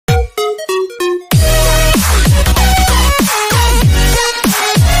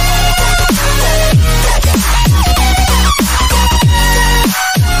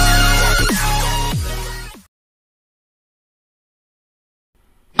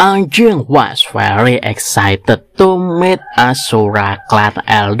Anjing was very excited to meet Asura-clad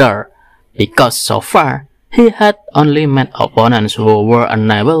elder, because so far he had only met opponents who were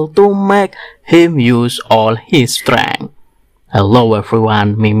unable to make him use all his strength. Hello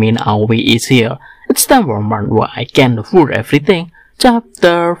everyone, Mimin Aoi is here. It's time for Manhua, I can Devour everything,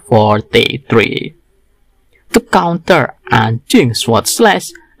 chapter 43. To counter Anjing Sword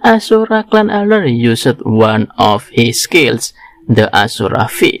Slash, Asura Clan Elder used one of his skills, the Asura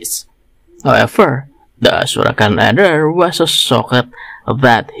Fist. However, the Asura Clan Elder was so shocked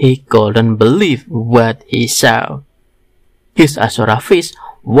that he couldn't believe what he saw. His Asura Fist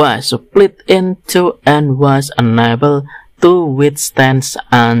was split in two and was unable to withstand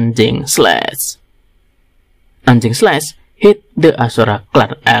Anjing Slash. Anjing Slash hit the Asura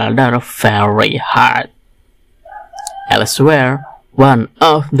Clan Elder very hard. Elsewhere, one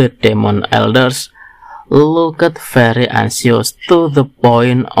of the demon elders looked very anxious to the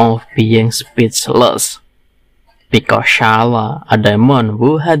point of being speechless, because Shala, a demon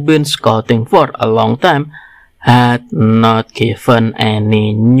who had been scouting for a long time, had not given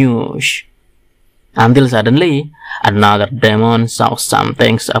any news. Until suddenly, another demon saw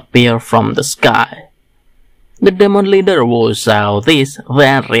something appear from the sky. The demon leader who saw this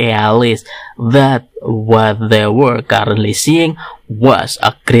then realized that what they were currently seeing was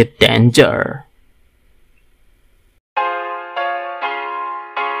a great danger.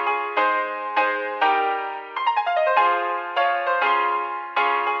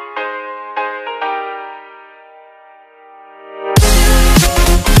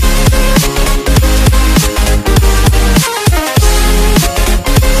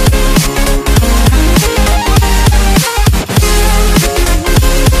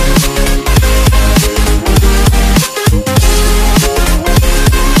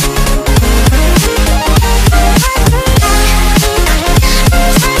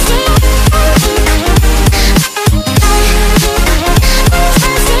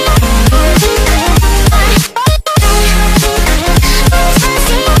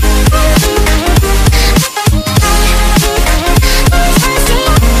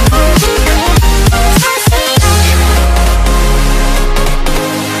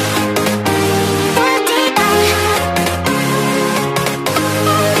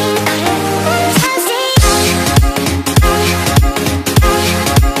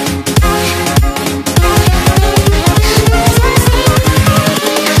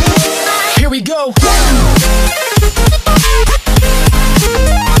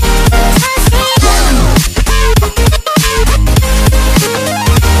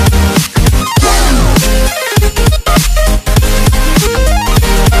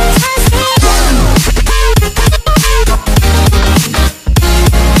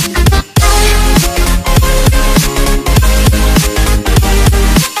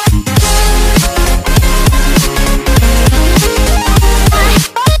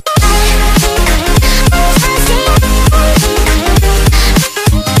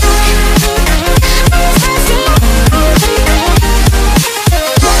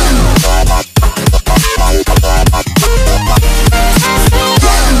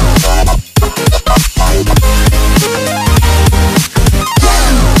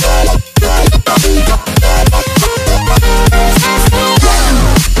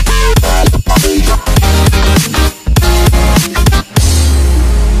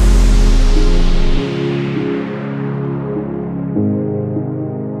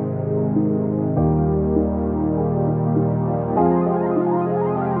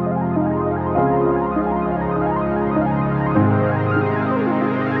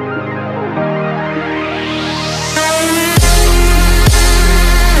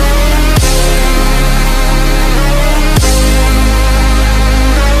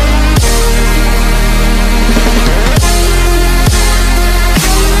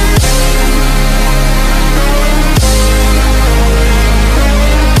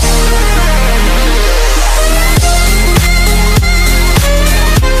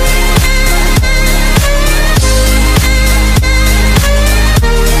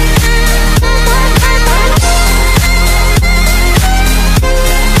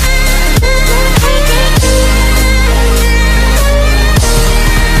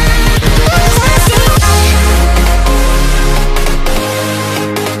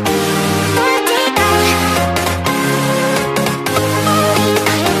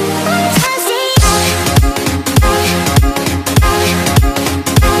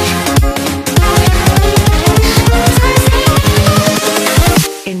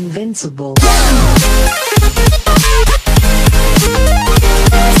 invincible.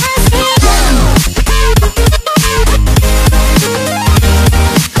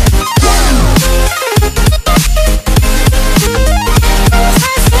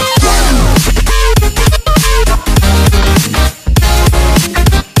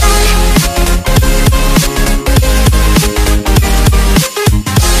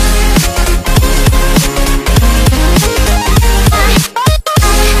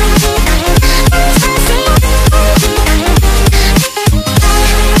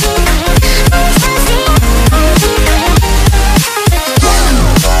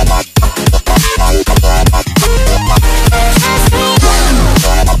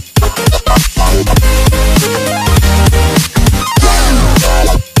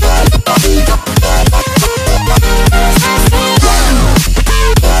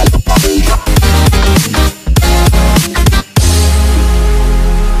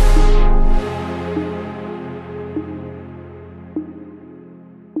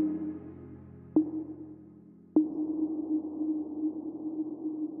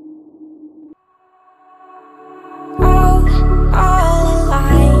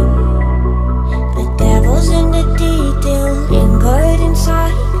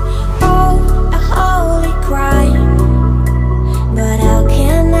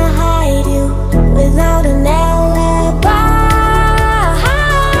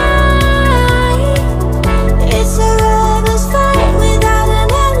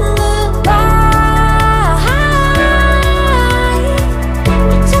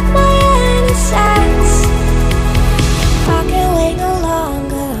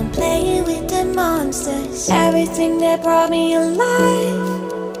 brought me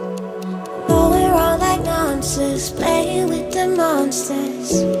alive, going around like nonsense, playing with the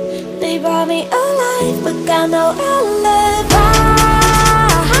monsters. They brought me alive, but got no outlet.